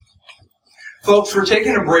Folks, we're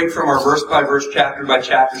taking a break from our verse-by-verse,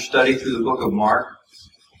 chapter-by-chapter study through the book of Mark.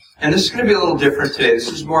 And this is going to be a little different today. This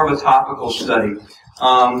is more of a topical study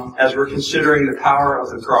as we're considering the power of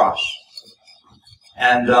the cross.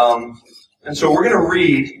 And so we're going to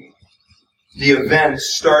read the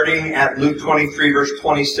events starting at Luke 23, verse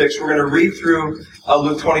 26. We're going to read through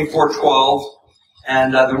Luke 24:12,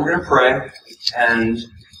 and then we're going to pray, and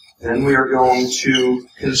then we are going to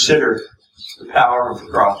consider the power of the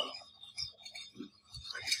cross.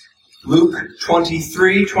 Luke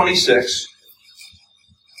 23:26.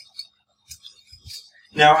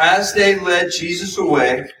 Now as they led Jesus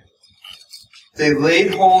away, they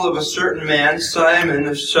laid hold of a certain man, Simon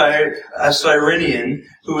of Cyrene,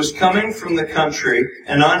 who was coming from the country,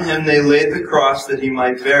 and on him they laid the cross that he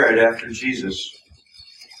might bear it after Jesus.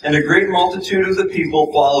 And a great multitude of the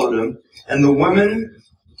people followed him, and the women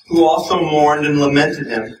who also mourned and lamented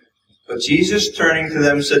him. But Jesus, turning to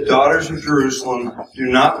them, said, Daughters of Jerusalem, do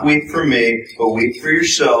not weep for me, but weep for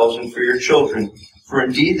yourselves and for your children. For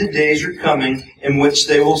indeed the days are coming in which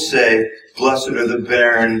they will say, Blessed are the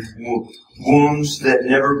barren, wombs that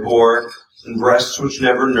never bore, and breasts which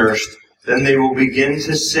never nursed. Then they will begin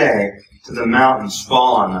to say to the mountains,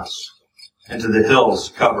 Fall on us, and to the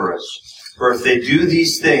hills, cover us. For if they do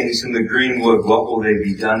these things in the green wood, what will they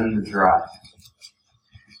be done in the dry?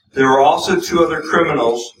 There were also two other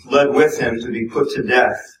criminals led with him to be put to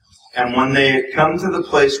death. And when they had come to the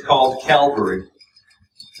place called Calvary,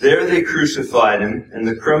 there they crucified him, and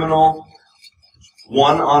the criminal,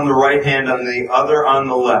 one on the right hand and the other on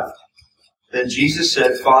the left. Then Jesus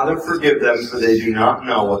said, Father, forgive them, for they do not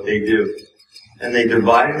know what they do. And they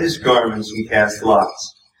divided his garments and cast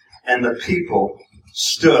lots. And the people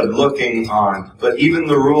stood looking on, but even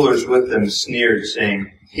the rulers with them sneered,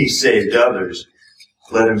 saying, He saved others.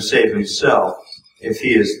 Let him save himself, if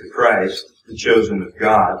he is the Christ, the chosen of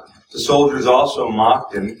God. The soldiers also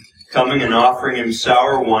mocked him, coming and offering him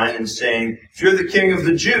sour wine and saying, If you're the king of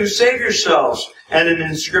the Jews, save yourselves. And an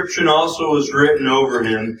inscription also was written over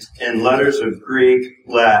him in letters of Greek,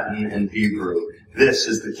 Latin, and Hebrew. This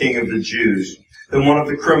is the king of the Jews. Then one of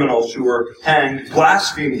the criminals who were hanged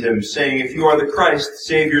blasphemed him, saying, If you are the Christ,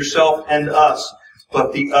 save yourself and us.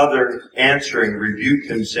 But the other, answering, rebuked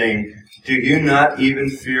him, saying, Do you not even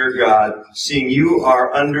fear God, seeing you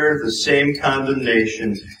are under the same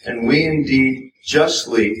condemnation, and we indeed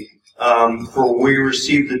justly, for we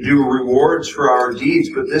receive the due rewards for our deeds,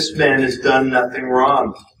 but this man has done nothing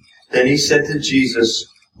wrong. Then he said to Jesus,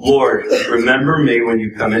 Lord, remember me when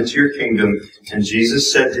you come into your kingdom. And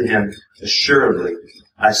Jesus said to him, Assuredly,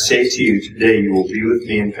 I say to you, today you will be with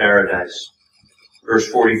me in paradise. Verse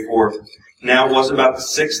 44. Now it was about the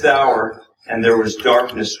 6th hour, and there was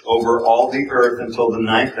darkness over all the earth until the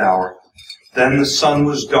 9th hour. Then the sun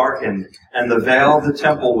was darkened, and the veil of the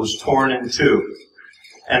temple was torn in two.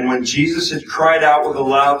 And when Jesus had cried out with a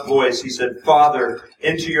loud voice, he said, Father,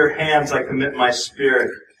 into your hands I commit my spirit.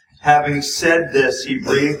 Having said this, he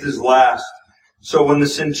breathed his last. So when the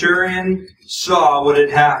centurion saw what had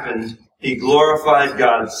happened, he glorified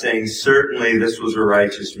God, saying, Certainly this was a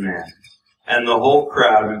righteous man. And the whole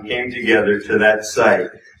crowd who came together to that sight,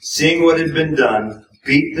 seeing what had been done,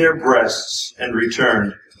 beat their breasts and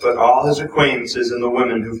returned. But all his acquaintances and the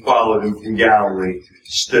women who followed him from Galilee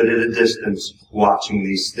stood at a distance, watching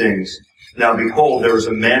these things. Now behold, there was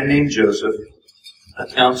a man named Joseph, a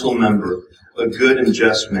council member, a good and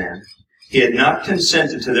just man. He had not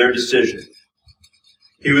consented to their decision.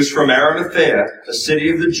 He was from Arimathea, a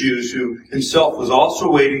city of the Jews, who himself was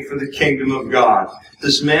also waiting for the kingdom of God.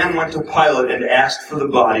 This man went to Pilate and asked for the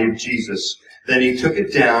body of Jesus. Then he took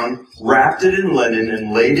it down, wrapped it in linen,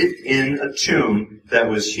 and laid it in a tomb that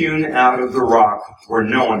was hewn out of the rock where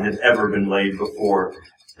no one had ever been laid before.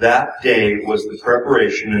 That day was the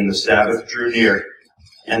preparation, and the Sabbath drew near.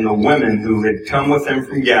 And the women who had come with him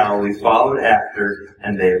from Galilee followed after,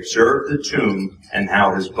 and they observed the tomb and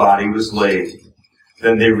how his body was laid.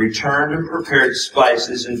 Then they returned and prepared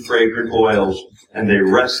spices and fragrant oils, and they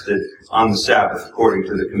rested on the Sabbath according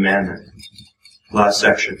to the commandment. Last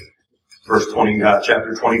section.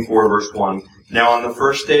 Chapter 24, verse 1. Now on the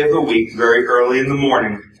first day of the week, very early in the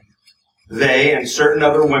morning, they and certain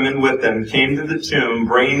other women with them came to the tomb,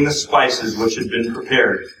 bringing the spices which had been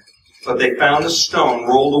prepared. But they found a stone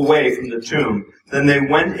rolled away from the tomb. Then they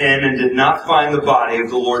went in and did not find the body of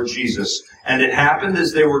the Lord Jesus. And it happened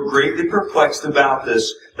as they were greatly perplexed about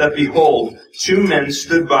this, that behold, two men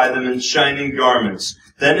stood by them in shining garments.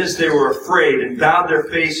 Then as they were afraid and bowed their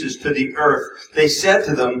faces to the earth, they said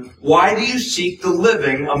to them, Why do you seek the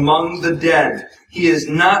living among the dead? He is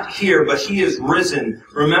not here, but he is risen.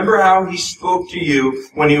 Remember how he spoke to you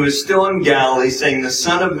when he was still in Galilee, saying, the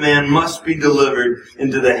Son of Man must be delivered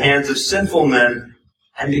into the hands of sinful men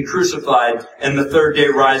and be crucified, and the third day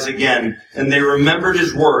rise again. And they remembered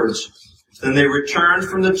his words. Then they returned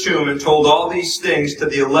from the tomb and told all these things to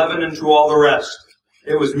the 11 and to all the rest.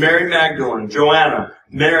 It was Mary Magdalene, Joanna,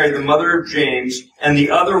 Mary, the mother of James, and the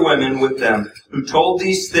other women with them, who told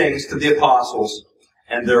these things to the apostles.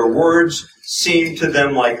 And their words seemed to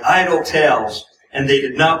them like idle tales, and they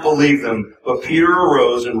did not believe them. But Peter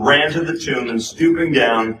arose and ran to the tomb, and stooping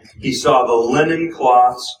down, he saw the linen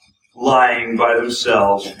cloths lying by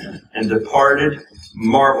themselves, and departed,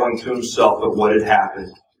 marveling to himself at what had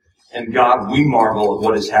happened. And God, we marvel at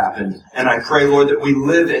what has happened. And I pray, Lord, that we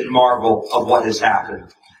live in marvel of what has happened.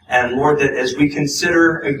 And Lord, that as we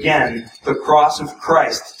consider again the cross of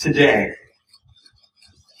Christ today,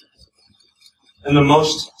 and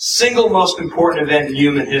the single most important event in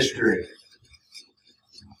human history,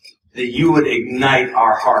 that you would ignite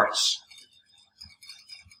our hearts.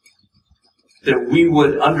 That we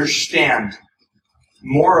would understand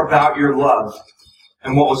more about your love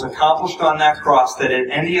and what was accomplished on that cross than at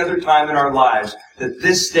any other time in our lives, that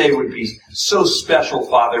this day would be so special,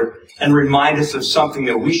 Father, and remind us of something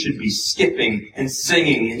that we should be skipping and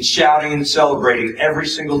singing and shouting and celebrating every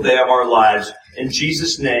single day of our lives. In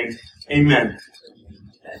Jesus' name, amen.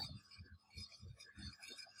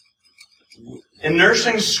 In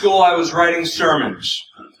nursing school, I was writing sermons.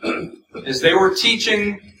 As they were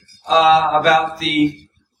teaching about the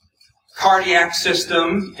cardiac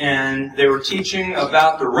system, and they were teaching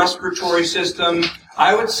about the respiratory system,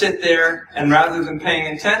 I would sit there, and rather than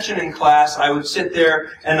paying attention in class, I would sit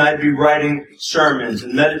there and I'd be writing sermons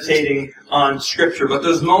and meditating on Scripture. But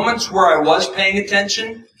those moments where I was paying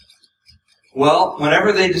attention, well,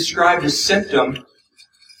 whenever they described a symptom,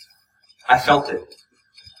 I felt it.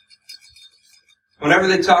 Whenever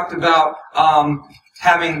they talked about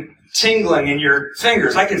having tingling in your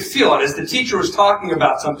fingers, I could feel it as the teacher was talking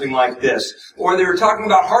about something like this. Or they were talking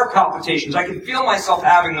about heart palpitations. I could feel myself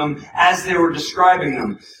having them as they were describing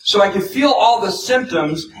them. So I could feel all the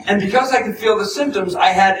symptoms, and because I could feel the symptoms, I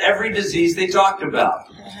had every disease they talked about.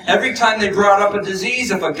 Every time they brought up a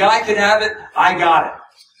disease, if a guy could have it, I got it.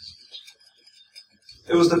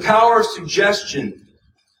 It was the power of suggestion.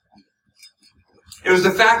 It was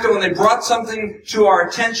the fact that when they brought something to our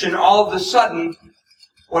attention, all of a sudden,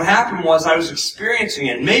 what happened was I was experiencing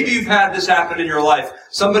it. Maybe you've had this happen in your life.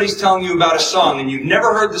 Somebody's telling you about a song and you've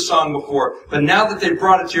never heard the song before. But now that they've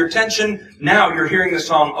brought it to your attention, now you're hearing the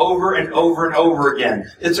song over and over and over again.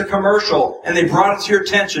 It's a commercial and they brought it to your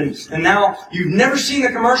attention. And now you've never seen the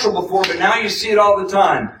commercial before, but now you see it all the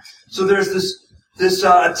time. So there's this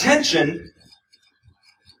attention.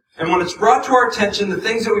 And when it's brought to our attention, the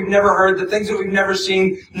things that we've never heard, the things that we've never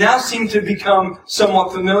seen, now seem to become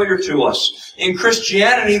somewhat familiar to us. In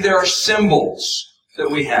Christianity, there are symbols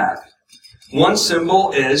that we have. One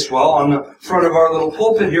symbol is, well, on the front of our little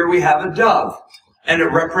pulpit here, we have a dove. And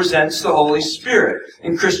it represents the Holy Spirit.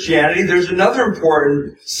 In Christianity, there's another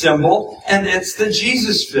important symbol, and it's the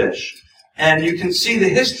Jesus fish. And you can see the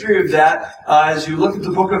history of that as you look at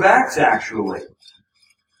the book of Acts, actually.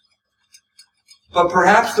 But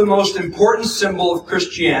perhaps the most important symbol of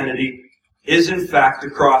Christianity is, in fact, the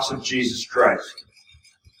cross of Jesus Christ.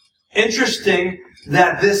 Interesting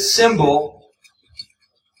that this symbol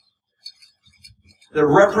that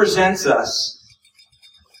represents us,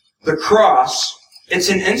 the cross, it's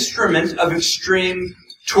an instrument of extreme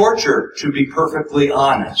torture, to be perfectly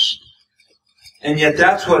honest. And yet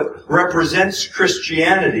that's what represents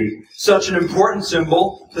Christianity. Such an important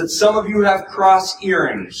symbol that some of you have cross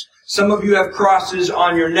earrings. Some of you have crosses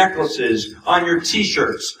on your necklaces, on your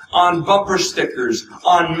t-shirts, on bumper stickers,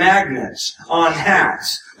 on magnets, on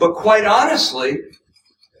hats. But quite honestly,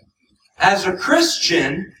 as a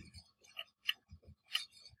Christian,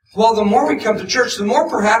 well, the more we come to church, the more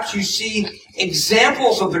perhaps you see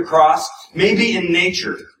examples of the cross, maybe in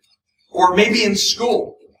nature, or maybe in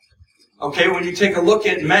school. Okay, when you take a look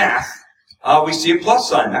at math, we see a plus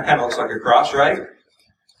sign. That kind of looks like a cross, right?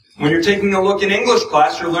 When you're taking a look in English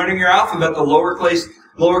class, you're learning your alphabet, the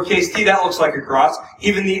lowercase t, that looks like a cross.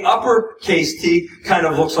 Even the uppercase t kind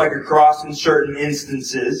of looks like a cross in certain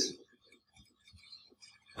instances.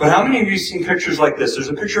 But how many of you have seen pictures like this? There's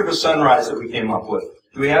a picture of a sunrise that we came up with.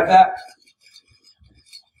 Do we have that?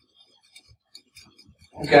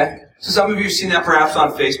 Okay. So some of you have seen that perhaps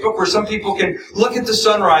on Facebook, where some people can look at the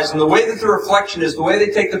sunrise, and the way that the reflection is, the way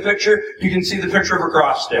they take the picture, you can see the picture of a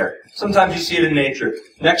cross there. Sometimes you see it in nature.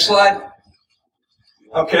 Next slide.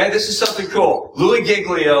 Okay, this is something cool. Louis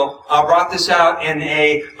Giglio brought this out in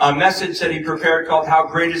a message that he prepared called How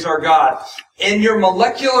Great Is Our God. In your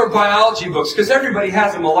molecular biology books, because everybody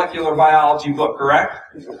has a molecular biology book, correct?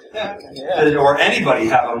 Yeah. Or anybody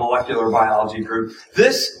have a molecular biology group.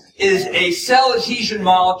 This is a cell adhesion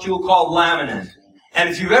molecule called laminin. And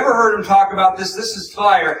if you've ever heard him talk about this, this is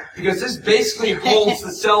fire, because this basically holds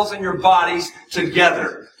the cells in your bodies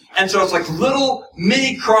together. And so it's like little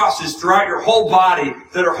mini crosses throughout your whole body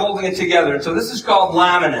that are holding it together. And so this is called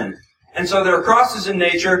laminin. And so there are crosses in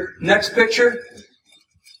nature. Next picture.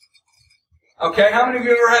 Okay, how many of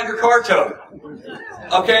you ever had your car towed?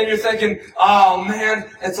 Okay, and you're thinking, oh man,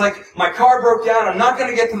 it's like my car broke down, I'm not going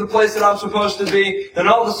to get to the place that I'm supposed to be. Then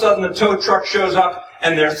all of a sudden the tow truck shows up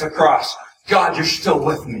and there's the cross. God, you're still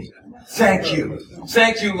with me. Thank you.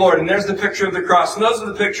 Thank you, Lord. And there's the picture of the cross. And those are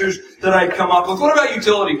the pictures that I'd come up with. What about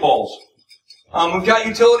utility poles? We've got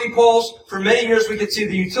utility poles. For many years we could see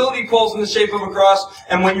the utility poles in the shape of a cross.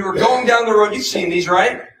 And when you were going down the road, you've seen these,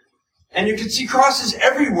 right? And you can see crosses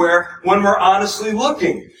everywhere when we're honestly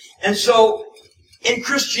looking. And so, in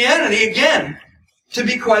Christianity, again, to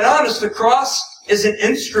be quite honest, the cross is an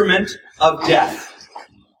instrument of death.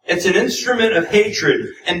 It's an instrument of hatred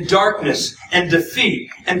and darkness and defeat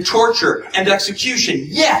and torture and execution.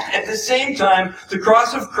 Yet, at the same time, the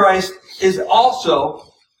cross of Christ is also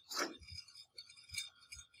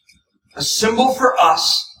a symbol for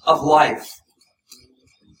us of life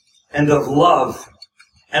and of love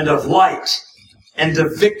and of light and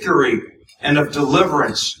of victory and of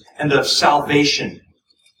deliverance and of salvation.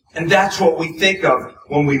 And that's what we think of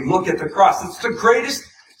when we look at the cross. It's the greatest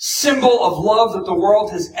symbol of love that the world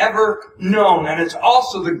has ever known. And it's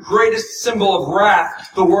also the greatest symbol of wrath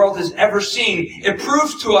the world has ever seen. It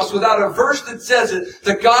proves to us without a verse that says it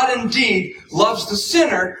that God indeed loves the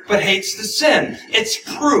sinner but hates the sin. It's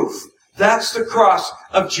proof. That's the cross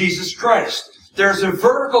of Jesus Christ. There's a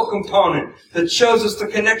vertical component that shows us the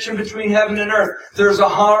connection between heaven and earth. There's a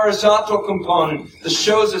horizontal component that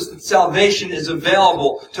shows us that salvation is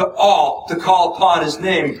available to all to call upon His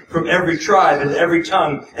name from every tribe and every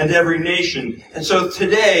tongue and every nation. And so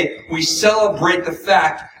today we celebrate the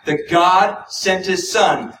fact that God sent His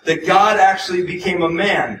Son, that God actually became a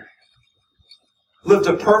man, lived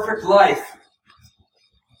a perfect life,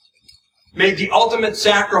 made the ultimate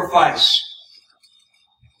sacrifice,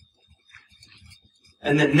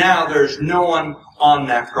 and that now there's no one on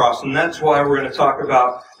that cross. And that's why we're going to talk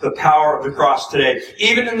about the power of the cross today.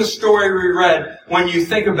 Even in the story we read, when you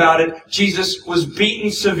think about it, Jesus was beaten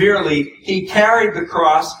severely. He carried the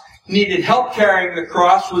cross, needed help carrying the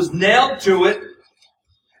cross, was nailed to it,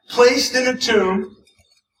 placed in a tomb,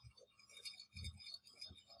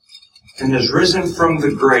 and has risen from the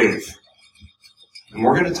grave. And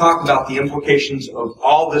we're going to talk about the implications of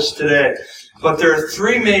all this today. But there are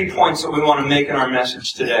three main points that we want to make in our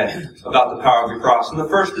message today about the power of the cross. And the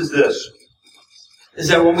first is this, is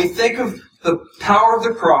that when we think of the power of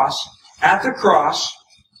the cross, at the cross,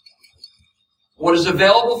 what is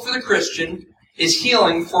available for the Christian is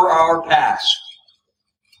healing for our past.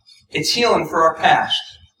 It's healing for our past.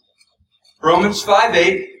 Romans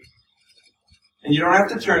 5:8, and you don't have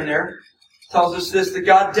to turn there, tells us this, that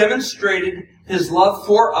God demonstrated His love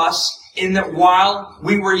for us in that while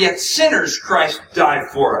we were yet sinners, Christ died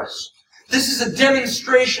for us. This is a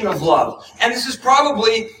demonstration of love. And this is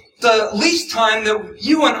probably the least time that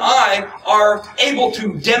you and I are able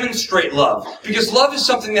to demonstrate love. Because love is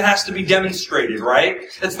something that has to be demonstrated, right?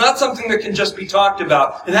 It's not something that can just be talked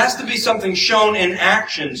about. It has to be something shown in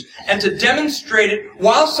actions. And to demonstrate it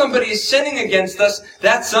while somebody is sinning against us,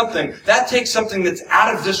 that's something. That takes something that's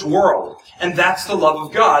out of this world. And that's the love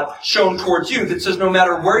of God shown towards you that says no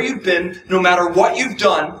matter where you've been, no matter what you've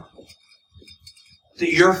done,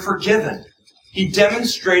 that you're forgiven. He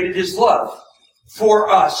demonstrated His love for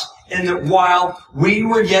us in that while we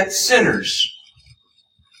were yet sinners.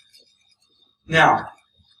 Now,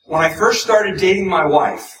 when I first started dating my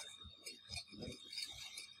wife,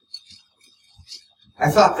 I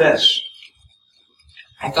thought this.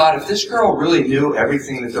 I thought if this girl really knew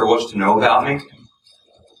everything that there was to know about me,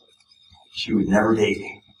 she would never date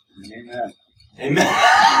me. Amen. Amen.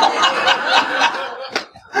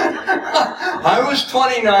 I was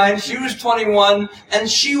 29, she was 21, and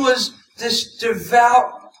she was this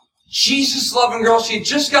devout, Jesus-loving girl. She had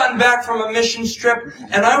just gotten back from a missions trip,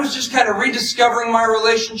 and I was just kind of rediscovering my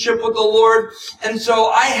relationship with the Lord. And so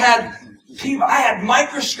I had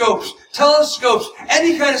microscopes, telescopes,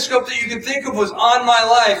 any kind of scope that you could think of was on my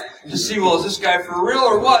life to see, well, is this guy for real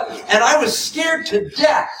or what? And I was scared to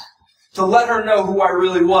death to let her know who I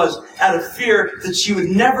really was out of fear that she would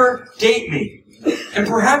never date me. And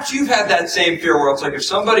perhaps you've had that same fear where it's like if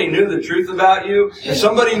somebody knew the truth about you, if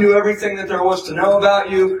somebody knew everything that there was to know about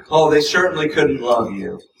you, oh, they certainly couldn't love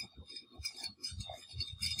you.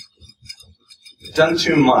 I've done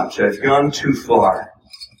too much. I've gone too far.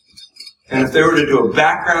 And if they were to do a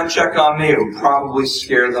background check on me, it would probably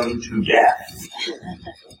scare them to death.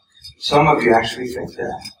 Some of you actually think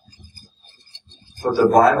that. But the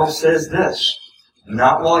Bible says this,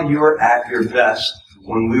 not while you were at your best,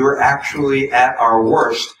 when we were actually at our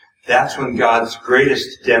worst, that's when God's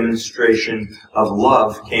greatest demonstration of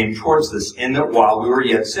love came towards us, in that while we were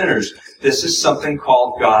yet sinners. This is something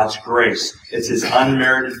called God's grace. It's His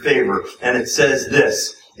unmerited favor. And it says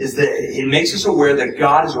this, is that it makes us aware that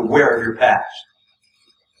God is aware of your past.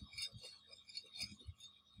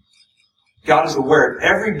 God is aware of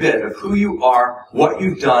every bit of who you are, what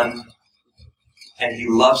you've done, and He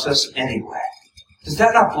loves us anyway. Does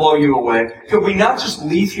that not blow you away? Could we not just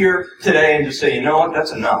leave here today and just say, you know what,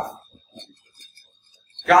 that's enough?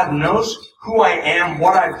 God knows who I am,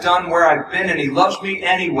 what I've done, where I've been, and He loves me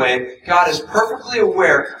anyway. God is perfectly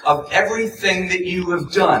aware of everything that you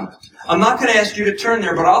have done. I'm not going to ask you to turn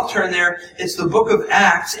there, but I'll turn there. It's the book of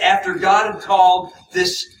Acts, after God had called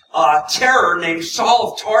this terror named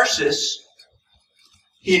Saul of Tarsus.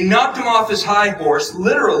 He knocked him off his high horse,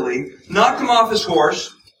 literally knocked him off his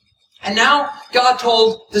horse. And now God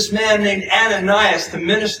told this man named Ananias to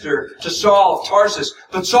minister to Saul of Tarsus.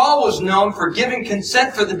 But Saul was known for giving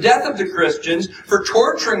consent for the death of the Christians, for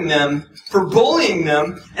torturing them, for bullying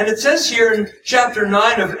them. And it says here in chapter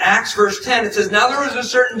 9 of Acts verse 10, it says, now there was a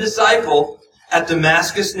certain disciple at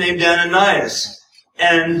Damascus named Ananias.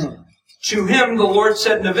 And to him the Lord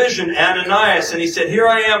said in a vision, Ananias. And he said, here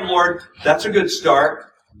I am, Lord. That's a good start.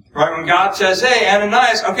 Right, when God says, hey,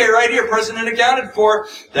 Ananias, okay, right here, present and accounted for,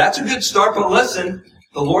 that's a good start, but listen,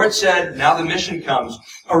 the Lord said, now the mission comes.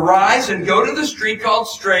 Arise and go to the street called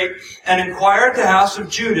Straight, and inquire at the house of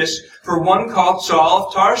Judas for one called Saul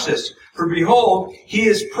of Tarsus. For behold, he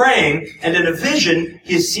is praying, and in a vision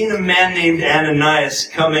he has seen a man named Ananias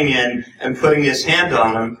coming in and putting his hand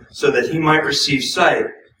on him so that he might receive sight.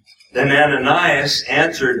 Then Ananias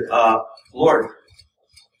answered, Lord,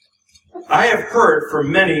 I have heard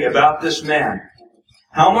from many about this man,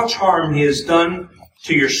 how much harm he has done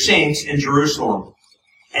to your saints in Jerusalem.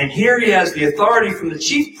 And here he has the authority from the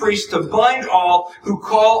chief priest to bind all who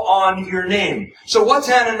call on your name. So what's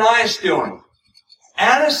Ananias doing?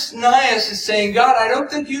 Ananias is saying, God, I don't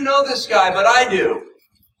think you know this guy, but I do.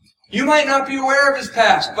 You might not be aware of his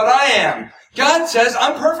past, but I am. God says,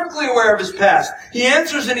 I'm perfectly aware of his past. He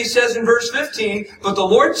answers and he says in verse 15, but the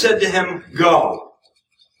Lord said to him, go.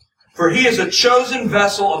 For he is a chosen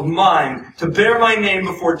vessel of mine to bear my name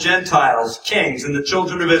before Gentiles, kings, and the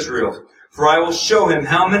children of Israel. For I will show him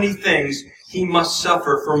how many things he must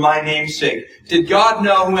suffer for my name's sake. Did God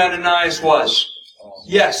know who Ananias was?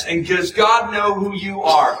 Yes. And does God know who you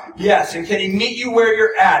are? Yes. And can He meet you where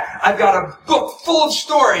you're at? I've got a book full of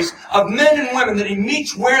stories of men and women that He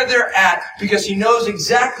meets where they're at because He knows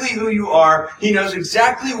exactly who you are. He knows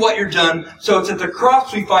exactly what you're done. So it's at the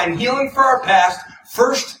cross we find healing for our past.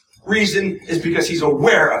 First reason is because He's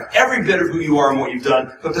aware of every bit of who you are and what you've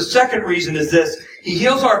done. But the second reason is this. He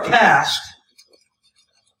heals our past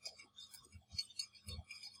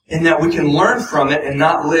in that we can learn from it and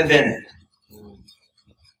not live in it.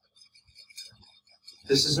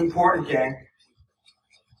 This is important, gang.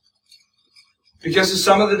 Because of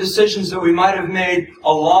some of the decisions that we might have made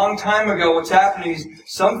a long time ago, what's happening is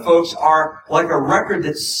some folks are like a record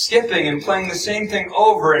that's skipping and playing the same thing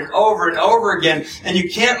over and over and over again. And you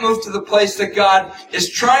can't move to the place that God is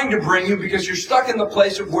trying to bring you because you're stuck in the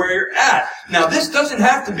place of where you're at. Now, this doesn't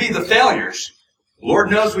have to be the failures.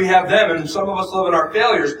 Lord knows we have them, and some of us live in our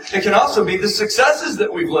failures. It can also be the successes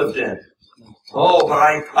that we've lived in. Oh, but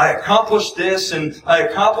I accomplished this, and I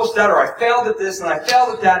accomplished that, or I failed at this, and I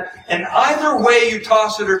failed at that. And either way you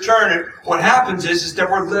toss it or turn it, what happens is that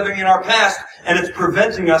we're living in our past, and it's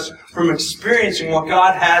preventing us from experiencing what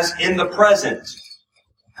God has in the present.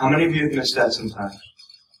 How many of you have missed that sometimes?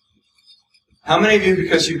 How many of you,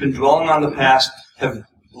 because you've been dwelling on the past, have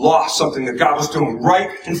lost something that God was doing right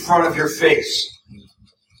in front of your face?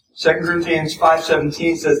 2 Corinthians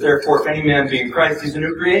 5:17 says, therefore, if any man be in Christ, he's a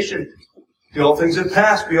new creation. The old things have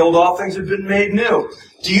passed. Behold, all things have been made new.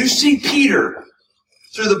 Do you see Peter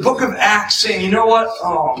through the book of Acts saying, you know what?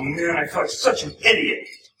 Oh, man, I felt like such an idiot.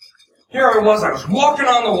 Here I was walking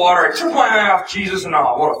on the water. I took my eye off Jesus, and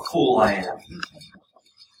oh, what a fool I am.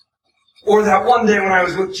 Or that one day when I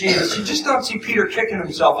was with Jesus, you just don't see Peter kicking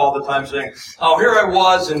himself all the time saying, oh, here I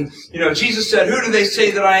was, and, Jesus said, who do they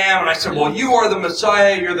say that I am? And I said, well, you are the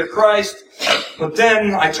Messiah, you're the Christ. But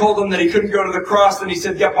then I told him that he couldn't go to the cross, then he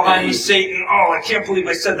said, get behind me, Satan. Oh, I can't believe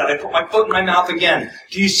I said that. I put my foot in my mouth again.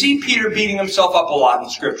 Do you see Peter beating himself up a lot in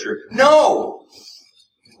Scripture? No!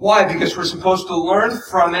 Why? Because we're supposed to learn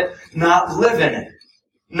from it, not live in it,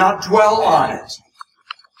 not dwell on it.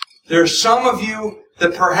 There are some of you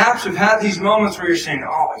that perhaps have had these moments where you're saying,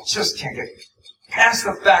 oh, I just can't get past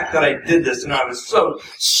the fact that I did this and I was so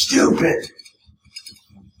stupid.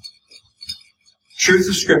 Truth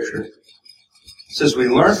of Scripture says we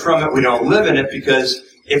learn from it, we don't live in it, because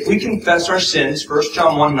if we confess our sins, 1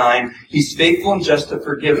 John 1:9, He's faithful and just to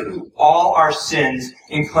forgive all our sins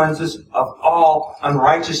and cleanse us of all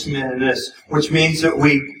unrighteousness, which means that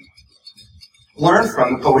we learn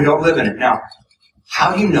from it, but we don't live in it. Now,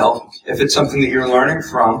 how do you know if it's something that you're learning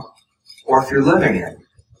from or if you're living in it?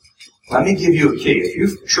 Let me give you a key. If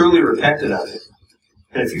you've truly repented of it,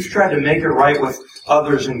 and if you've tried to make it right with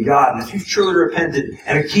others and God, and if you've truly repented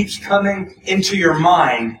and it keeps coming into your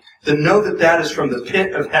mind, then know that that is from the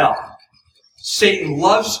pit of hell. Satan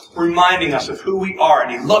loves reminding us of who we are,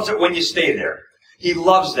 and he loves it when you stay there. He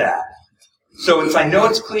loves that. So I know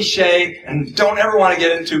it's cliche, and don't ever want to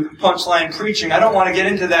get into punchline preaching. I don't want to get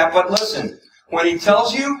into that, but listen. When he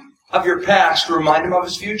tells you of your past, remind him of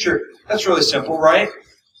his future. That's really simple, right?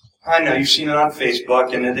 I know you've seen it on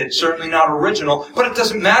Facebook, and it's certainly not original, but it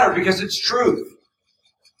doesn't matter because it's truth.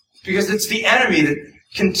 Because it's the enemy that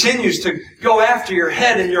continues to go after your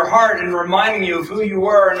head and your heart and reminding you of who you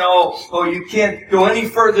were, and you can't go any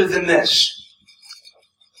further than this.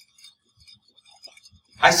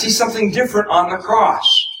 I see something different on the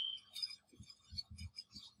cross.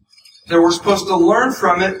 That we're supposed to learn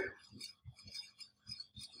from it,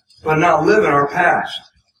 but not live in our past.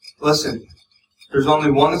 Listen, there's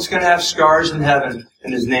only one that's going to have scars in heaven,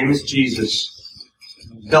 and his name is Jesus.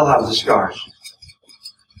 He'll have the scars.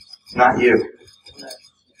 Not you.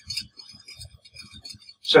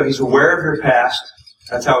 So he's aware of your past.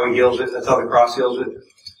 That's how he heals it. That's how the cross heals it. The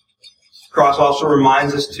cross also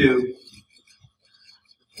reminds us to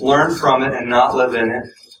learn from it and not live in it.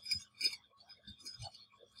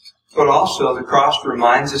 But also, the cross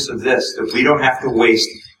reminds us of this, that we don't have to waste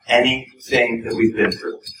anything that we've been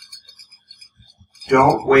through.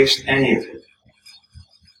 Don't waste any of it.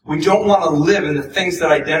 We don't want to live in the things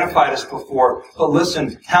that identified us before. But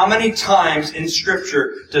listen, how many times in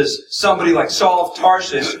Scripture does somebody like Saul of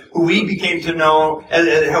Tarsus, who we came to know as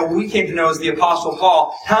the Apostle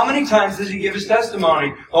Paul, how many times does he give his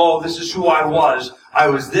testimony? Oh, this is who I was. I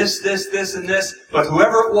was this, and this. But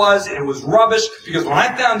whoever it was rubbish, because when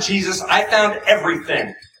I found Jesus, I found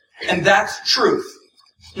everything. And that's truth.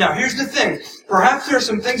 Now, here's the thing. Perhaps there are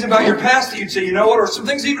some things about your past that you'd say, or some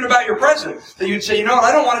things even about your present that you'd say,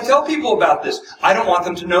 I don't want to tell people about this. I don't want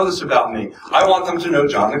them to know this about me. I want them to know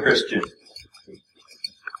John the Christian.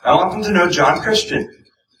 I want them to know John Christian.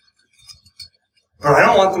 But I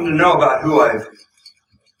don't want them to know about who I've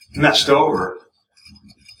messed over,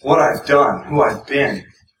 what I've done, who I've been,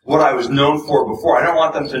 what I was known for before. I don't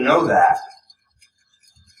want them to know that.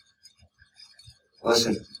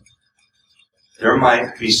 Listen. There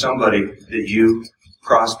might be somebody that you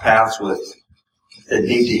cross paths with that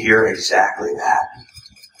need to hear exactly that.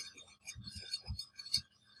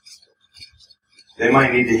 They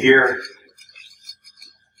might need to hear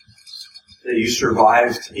that you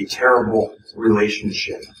survived a terrible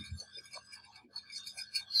relationship.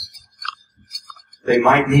 They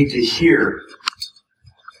might need to hear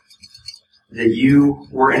that you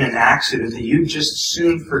were in an accident that you just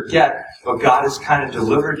soon forget, but God has kind of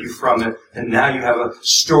delivered you from it, and now you have a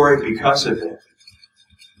story because of it.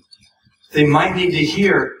 They might need to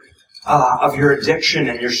hear of your addiction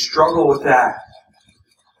and your struggle with that.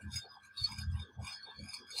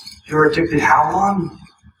 You were addicted how long?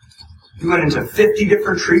 You went into 50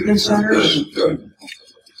 different treatment centers?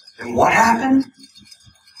 And what happened?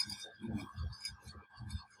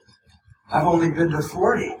 I've only been to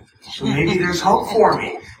 40. So maybe there's hope for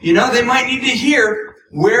me. They might need to hear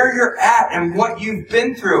where you're at and what you've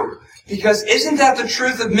been through. Because isn't that the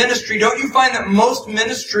truth of ministry? Don't you find that most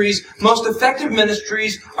ministries, most effective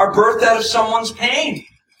ministries, are birthed out of someone's pain?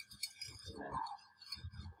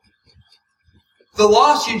 The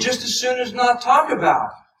loss you just as soon as not talk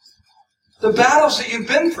about. The battles that you've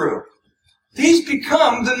been through. These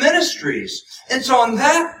become the ministries. And so in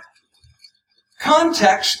that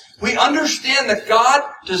context, we understand that God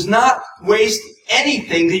does not waste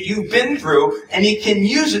anything that you've been through, and He can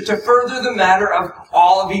use it to further the matter of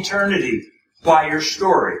all of eternity by your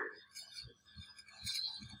story.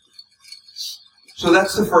 So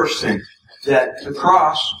that's the first thing, that the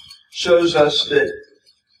cross shows us that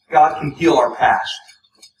God can heal our past.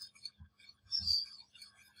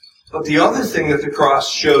 But the other thing that the cross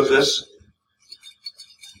shows us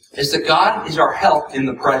is that God is our help in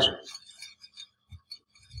the present.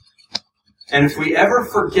 And if we ever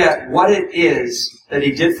forget what it is that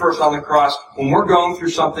He did for us on the cross, when we're going through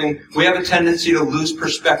something, we have a tendency to lose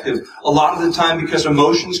perspective. A lot of the time because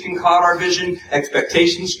emotions can cloud our vision,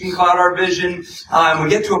 expectations can cloud our vision, and we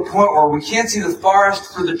get to a point where we can't see the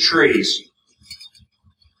forest for the trees.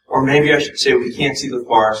 Or maybe I should say we can't see the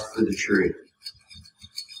forest for the tree,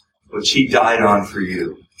 which He died on for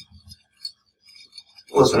you.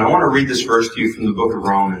 Listen, I want to read this verse to you from the book of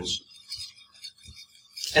Romans.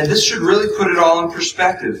 And this should really put it all in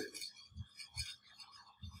perspective.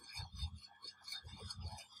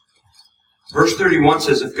 Verse 31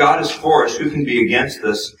 says, "If God is for us, who can be against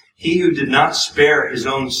us? He who did not spare His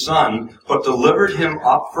own Son, but delivered Him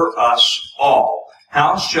up for us all.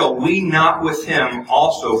 How shall He not with Him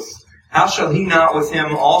also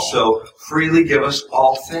freely give us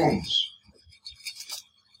all things?"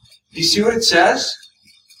 Do you see what it says?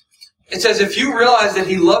 It says, if you realize that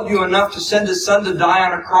He loved you enough to send His Son to die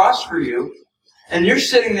on a cross for you, and you're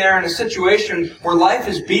sitting there in a situation where life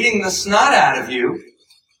is beating the snot out of you,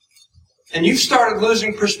 and you've started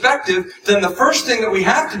losing perspective, then the first thing that we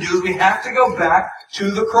have to do is we have to go back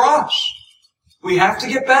to the cross. We have to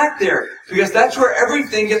get back there, because that's where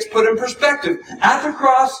everything gets put in perspective. At the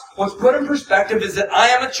cross, what's put in perspective is that I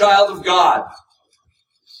am a child of God.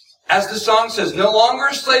 As the song says, no longer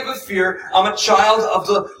a slave of fear, I'm a child of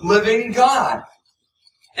the living God.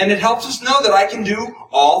 And it helps us know that I can do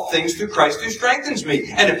all things through Christ who strengthens me.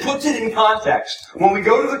 And it puts it in context. When we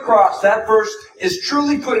go to the cross, that verse is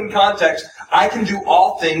truly put in context. I can do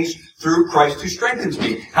all things through Christ who strengthens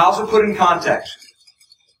me. How's it put in context?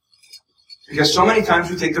 Because so many times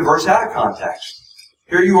we take the verse out of context.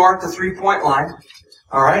 Here you are at the 3-point line.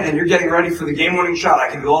 All right, and you're getting ready for the game-winning shot. I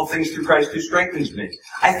can do all things through Christ who strengthens me.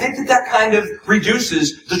 I think that kind of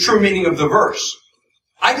reduces the true meaning of the verse.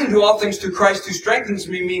 I can do all things through Christ who strengthens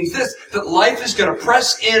me means this, that life is going to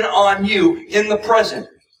press in on you in the present.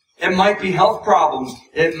 It might be health problems.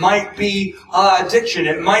 It might be addiction.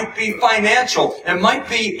 It might be financial. It might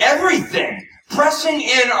be everything pressing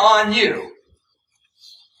in on you.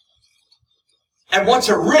 And what's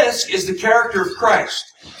at risk is the character of Christ.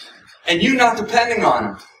 And you not depending on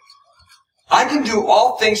Him. I can do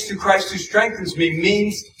all things through Christ who strengthens me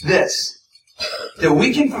means this. That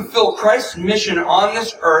we can fulfill Christ's mission on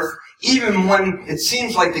this earth even when it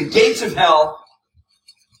seems like the gates of hell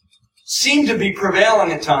seem to be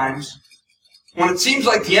prevailing at times. When it seems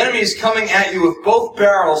like the enemy is coming at you with both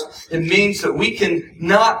barrels, it means that we can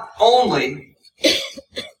not only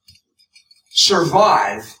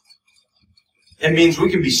survive, it means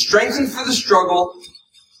we can be strengthened for the struggle,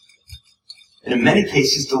 and in many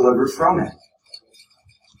cases delivered from it.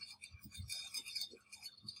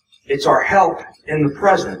 It's our help in the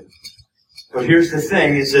present. But here's the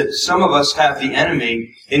thing, is that some of us have the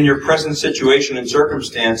enemy in your present situation and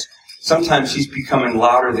circumstance. Sometimes he's becoming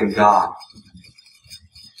louder than God.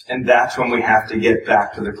 And that's when we have to get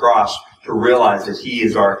back to the cross to realize that He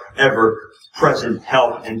is our ever-present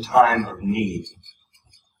help in time of need.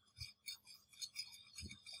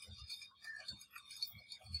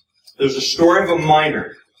 There's a story of a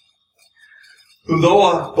miner who,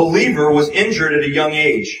 though a believer, was injured at a young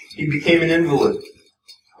age. He became an invalid.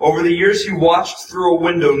 Over the years, he watched through a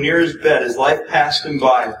window near his bed as life passed him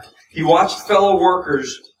by. He watched fellow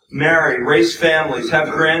workers marry, raise families, have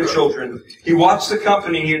grandchildren. He watched the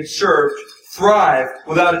company he had served thrive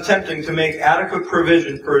without attempting to make adequate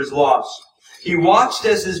provision for his loss. He watched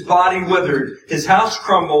as his body withered, his house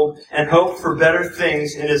crumbled, and hope for better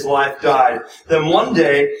things in his life died. Then one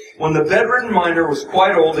day, when the bedridden miner was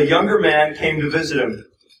quite old, a younger man came to visit him.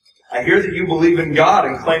 "I hear that you believe in God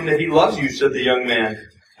and claim that He loves you," said the young man.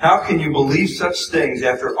 "How can you believe such things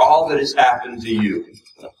after all that has happened to you?"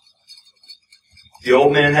 The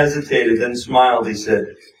old man hesitated, then smiled. He said,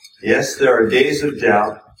 "Yes, there are days of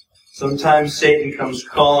doubt. Sometimes Satan comes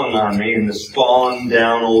calling on me in this fallen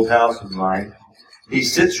down old house of mine. He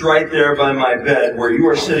sits right there by my bed where you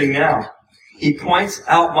are sitting now. He points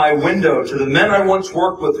out my window to the men I once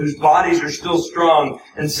worked with whose bodies are still strong,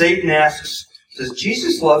 and Satan asks, 'Does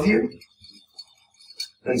Jesus love you?'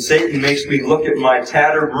 Then Satan makes me look at my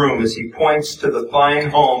tattered room as he points to the fine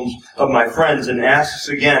homes of my friends and asks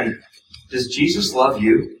again, 'Does Jesus love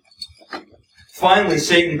you?' Finally,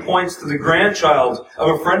 Satan points to the grandchild of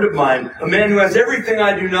a friend of mine, a man who has everything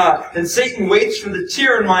I do not. And Satan waits for the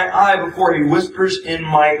tear in my eye before he whispers in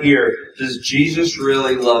my ear, 'Does Jesus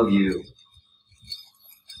really love you?'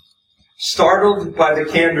 Startled by the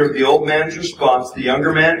candor of the old man's response, the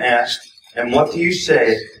younger man asked, "And what do you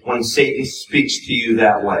say when Satan speaks to you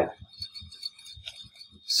that way?"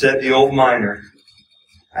 Said the old miner,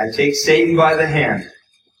 "I take Satan by the hand,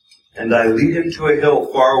 and I lead him to a hill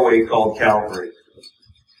far away called Calvary.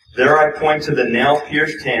 There I point to the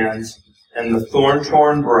nail-pierced hands, and the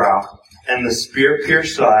thorn-torn brow, and the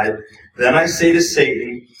spear-pierced side. Then I say to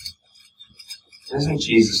Satan, 'Doesn't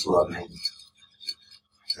Jesus love me?'"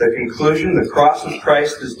 The conclusion, the cross of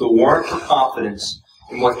Christ is the warrant for confidence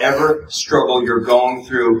in whatever struggle you're going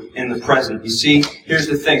through in the present. You see, here's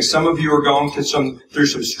the thing. Some of you are going through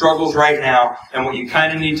some struggles right now, and what you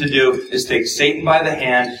kind of need to do is take Satan by the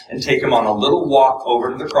hand and take him on a little walk over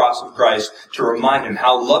to the cross of Christ to remind him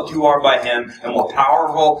how loved you are by him and what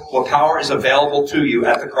power is available to you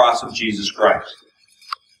at the cross of Jesus Christ.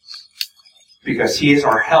 Because he is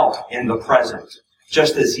our help in the present,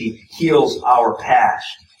 just as he heals our past.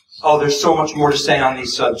 Oh, there's so much more to say on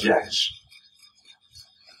these subjects.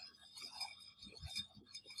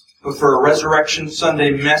 But for a Resurrection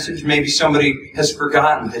Sunday message, maybe somebody has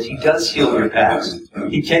forgotten that he does heal your past.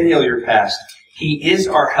 He can heal your past. He is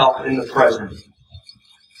our help in the present.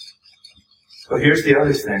 But here's the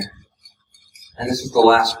other thing, and this is the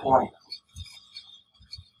last point.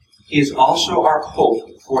 He is also our hope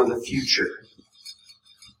for the future.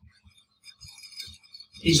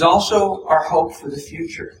 He's also our hope for the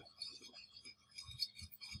future.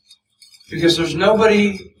 Because there's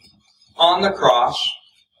nobody on the cross,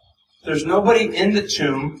 there's nobody in the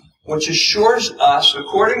tomb, which assures us,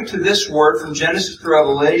 according to this word from Genesis to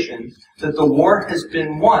Revelation, that the war has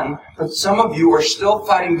been won, but some of you are still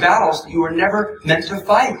fighting battles that you were never meant to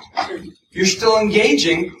fight. You're still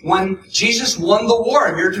engaging when Jesus won the war,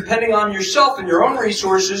 and you're depending on yourself and your own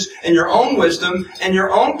resources and your own wisdom and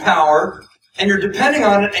your own power, and you're depending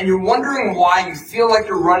on it, and you're wondering why you feel like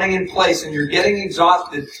you're running in place and you're getting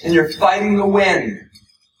exhausted and you're fighting the wind.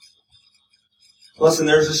 Listen,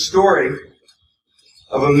 there's a story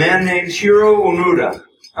of a man named Hiro Onoda.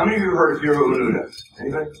 How many of you have heard of Hiro Onoda?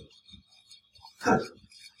 Anybody? Good.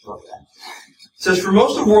 Love that. It says, for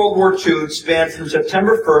most of World War II, it spanned from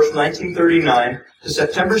September 1st, 1939 to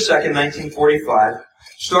September 2nd, 1945.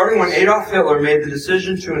 Starting when Adolf Hitler made the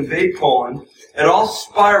decision to invade Poland, it all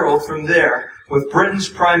spiraled from there with Britain's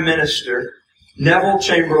Prime Minister, Neville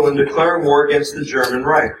Chamberlain, declaring war against the German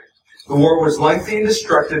Reich. The war was lengthy and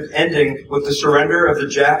destructive, ending with the surrender of the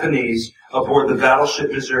Japanese aboard the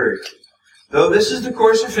battleship Missouri. Though this is the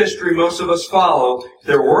course of history most of us follow,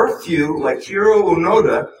 there were a few, like Hiro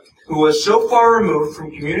Onoda, who was so far removed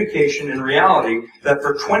from communication and reality that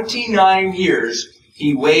for 29 years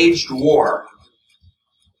he waged war.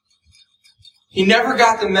 He never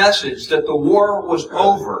got the message that the war was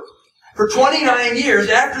over. For 29 years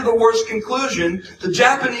after the war's conclusion, the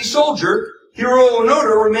Japanese soldier, Hiro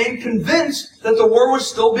Onoda, remained convinced that the war was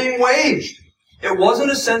still being waged. It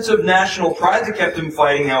wasn't a sense of national pride that kept him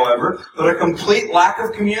fighting, however, but a complete lack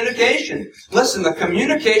of communication. Listen, the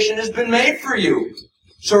communication has been made for you.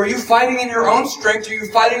 So are you fighting in your own strength? Or are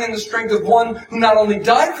you fighting in the strength of one who not only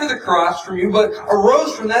died for the cross from you, but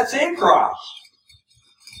arose from that same cross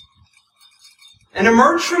and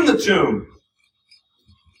emerged from the tomb?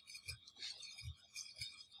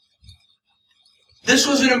 This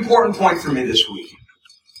was an important point for me this week.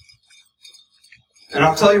 And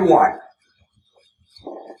I'll tell you why.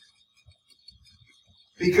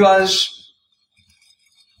 Because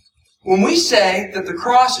when we say that the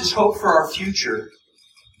cross is hope for our future,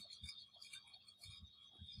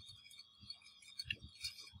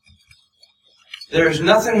 there is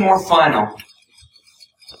nothing more final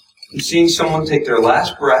than seeing someone take their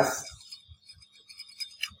last breath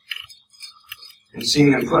and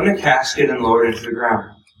seeing them put in a casket and lowered into the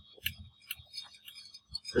ground.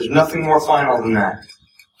 There's nothing more final than that.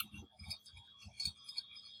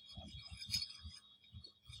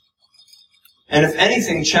 And if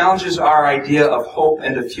anything challenges our idea of hope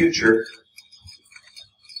and a future,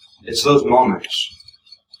 it's those moments.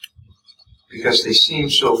 Because they seem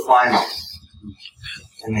so final.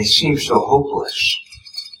 And they seem so hopeless.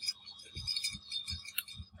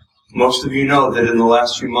 Most of you know that in the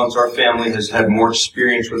last few months our family has had more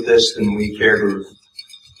experience with this than we care to have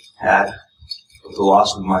had. With the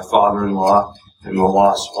loss of my father-in-law and the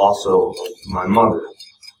loss also of my mother.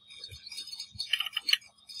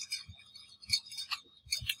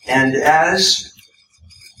 And as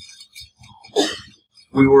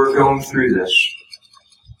we were going through this,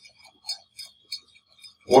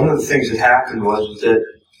 one of the things that happened was that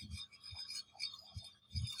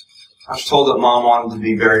I was told that Mom wanted to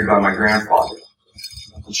be buried by my grandfather.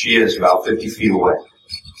 And she is about 50 feet away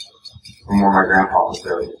from where my grandpa was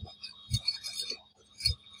buried.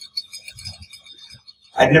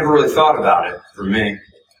 I'd never really thought about it for me.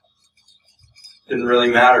 Didn't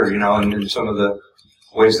really matter, in some of the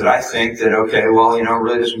ways that I think that, okay, well, it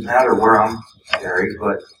really doesn't matter where I'm buried.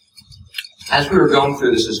 But as we were going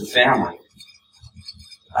through this as a family,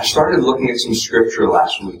 I started looking at some scripture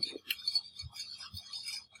last week.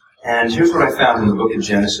 And here's what I found in the book of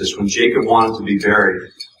Genesis. When Jacob wanted to be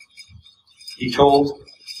buried, he told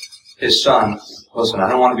his son, listen, I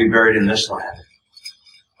don't want to be buried in this land.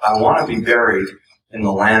 I want to be buried in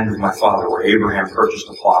the land of my father, where Abraham purchased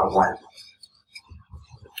a plot of land.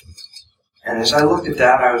 And as I looked at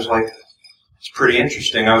that, I was like, it's pretty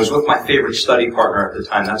interesting. I was with my favorite study partner at the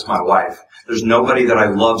time. That's my wife. There's nobody that I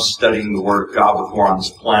love studying the Word of God with more on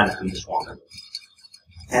this planet than this woman.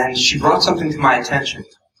 And she brought something to my attention.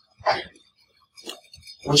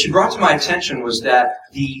 What she brought to my attention was that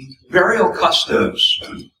the burial customs,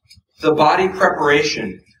 the body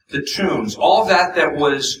preparation, the tombs, all of that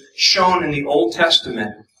was shown in the Old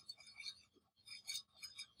Testament,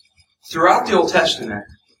 throughout the Old Testament,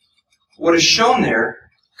 what is shown there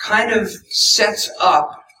kind of sets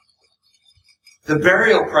up the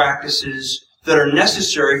burial practices that are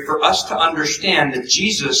necessary for us to understand that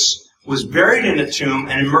Jesus was buried in a tomb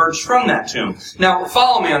and emerged from that tomb. Now,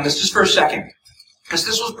 follow me on this just for a second, because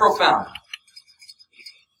this was profound.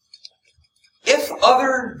 If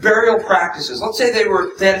other burial practices, let's say they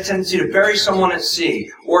had a tendency to bury someone at sea,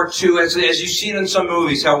 or to, as you've seen in some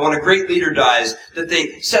movies, how when a great leader dies, that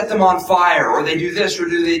they set them on fire, or they do this, or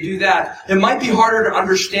they do that, it might be harder to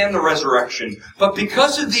understand the resurrection. But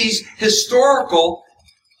because of these historical,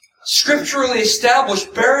 scripturally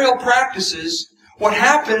established burial practices, what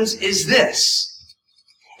happens is this,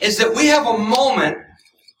 is that we have a moment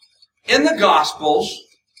in the Gospels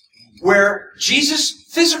where Jesus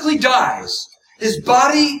physically dies. His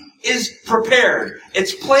body is prepared.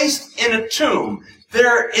 It's placed in a tomb.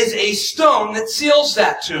 There is a stone that seals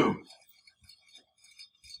that tomb.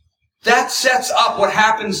 That sets up what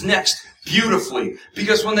happens next beautifully.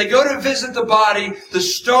 Because when they go to visit the body, the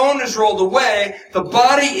stone is rolled away, the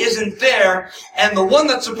body isn't there, and the one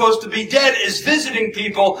that's supposed to be dead is visiting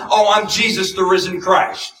people. Oh, I'm Jesus, the risen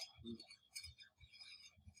Christ.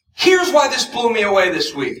 Here's why this blew me away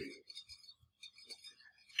this week.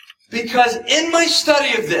 Because in my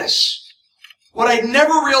study of this, what I'd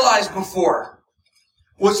never realized before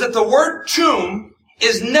was that the word tomb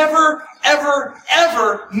is never, ever,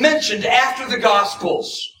 ever mentioned after the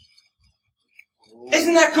Gospels.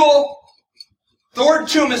 Isn't that cool? The word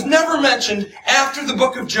tomb is never mentioned after the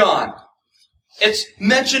book of John. It's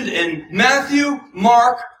mentioned in Matthew,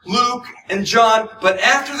 Mark, Luke, and John, but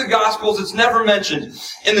after the Gospels, it's never mentioned.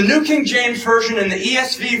 In the New King James Version and the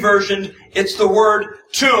ESV version, it's the word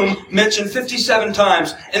tomb mentioned 57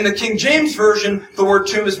 times. In the King James Version, the word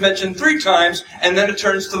tomb is mentioned 3 times, and then it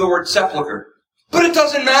turns to the word sepulcher. But it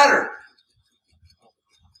doesn't matter.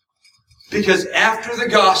 Because after the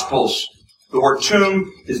Gospels, the word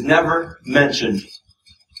tomb is never mentioned.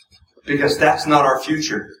 Because that's not our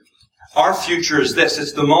future. Our future is this.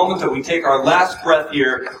 It's the moment that we take our last breath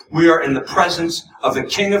here. We are in the presence of the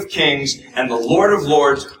King of Kings and the Lord of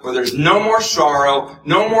Lords, where there's no more sorrow,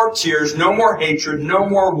 no more tears, no more hatred, no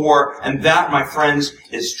more war. And that, my friends,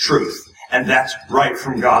 is truth. And that's right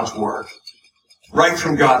from God's Word. Right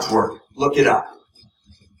from God's Word. Look it up.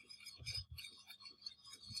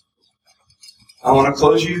 I want to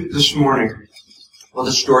close you this morning with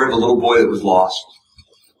a story of a little boy that was lost.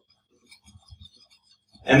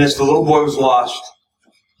 And as the little boy was lost,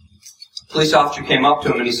 a police officer came up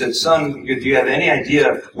to him and he said, "Son, do you have any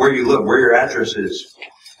idea where you live, where your address is?"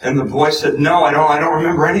 And the boy said, "No, I don't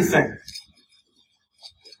remember anything.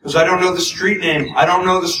 Because I don't know the street name. I don't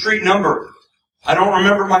know the street number. I don't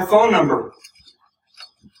remember my phone number."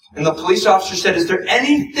 And the police officer said, "Is there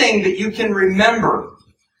anything that you can remember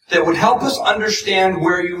that would help us understand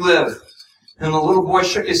where you live?" And the little boy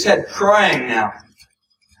shook his head, crying now.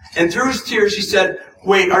 And through his tears he said,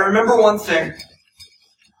 "Wait, I remember one thing.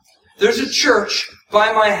 There's a church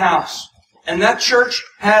by my house, and that church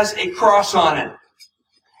has a cross on it."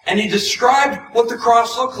 And he described what the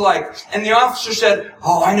cross looked like. And the officer said,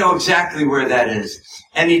 "Oh, I know exactly where that is."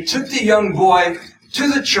 And he took the young boy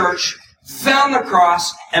to the church, found the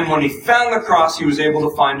cross, and when he found the cross, he was able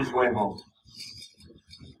to find his way home.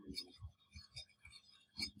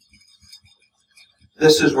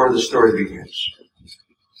 This is where the story begins.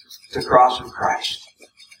 The cross of Christ.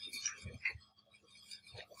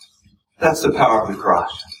 That's the power of the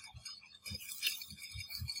cross.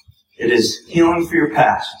 It is healing for your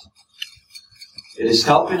past. It is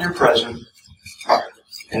help in your present.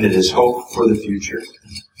 And it is hope for the future.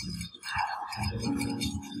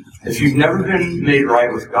 If you've never been made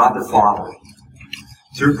right with God the Father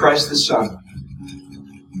through Christ the Son.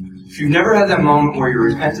 If you've never had that moment where you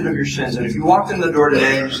repented of your sins, and if you walked in the door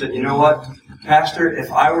today and you said, you know what, Pastor,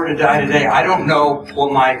 if I were to die today, I don't know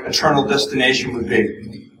what my eternal destination would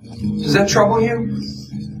be. Does that trouble you?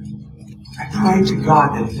 I pray to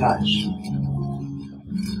God that it does.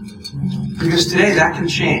 Because today that can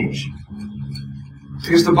change.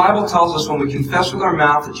 Because the Bible tells us when we confess with our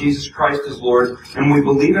mouth that Jesus Christ is Lord, and we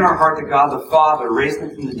believe in our heart that God the Father raised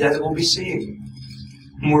Him from the dead, that we'll be saved.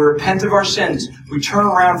 When we repent of our sins, we turn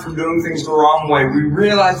around from doing things the wrong way. We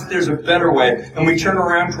realize that there's a better way, and we turn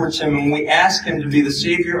around towards Him, and we ask Him to be the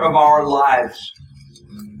Savior of our lives.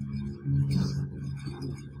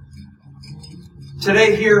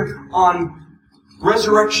 Today here on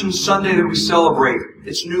Resurrection Sunday that we celebrate,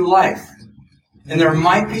 it's new life. And there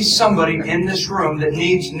might be somebody in this room that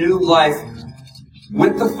needs new life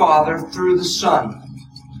with the Father through the Son.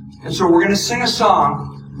 And so we're going to sing a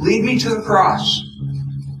song, Lead Me to the Cross.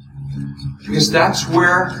 Because that's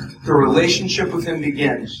where the relationship with Him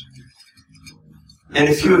begins. And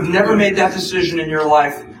if you have never made that decision in your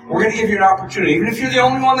life, we're going to give you an opportunity. Even if you're the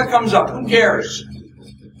only one that comes up, who cares?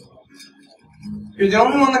 You're the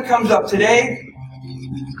only one that comes up today.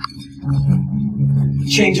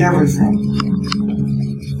 Change everything.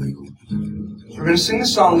 So we're going to sing the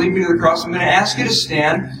song, Lead Me to the Cross. I'm going to ask you to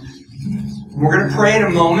stand. We're going to pray in a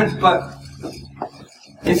moment, but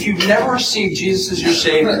if you've never received Jesus as your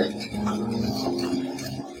Savior,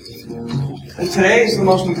 and today is the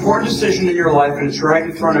most important decision in your life, and it's right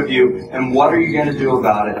in front of you, and what are you going to do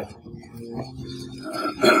about it?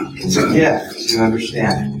 It's a gift, you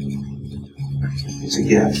understand. It's a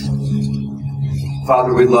gift.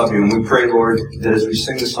 Father, we love you, and we pray, Lord, that as we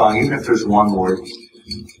sing the song, even if there's one, Lord,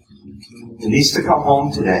 that needs to come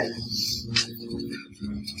home today.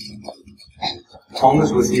 Home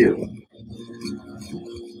is with you.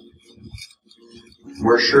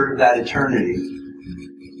 We're assured of that eternity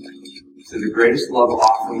through the greatest love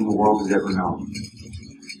offering the world has ever known.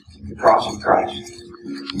 The cross of Christ.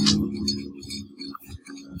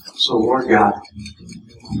 So, Lord God,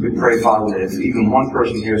 we pray, Father, that if even one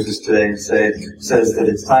person hears this today and says that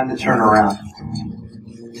it's time to turn around,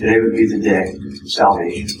 today would be the day of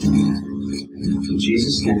salvation. In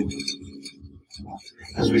Jesus' name.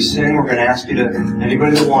 As we sing, we're going to ask you to,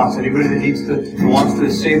 anybody that wants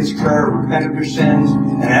to say this prayer, repent of your sins,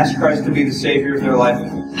 and ask Christ to be the Savior of their life,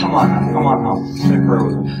 come on home. Say a prayer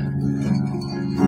with us.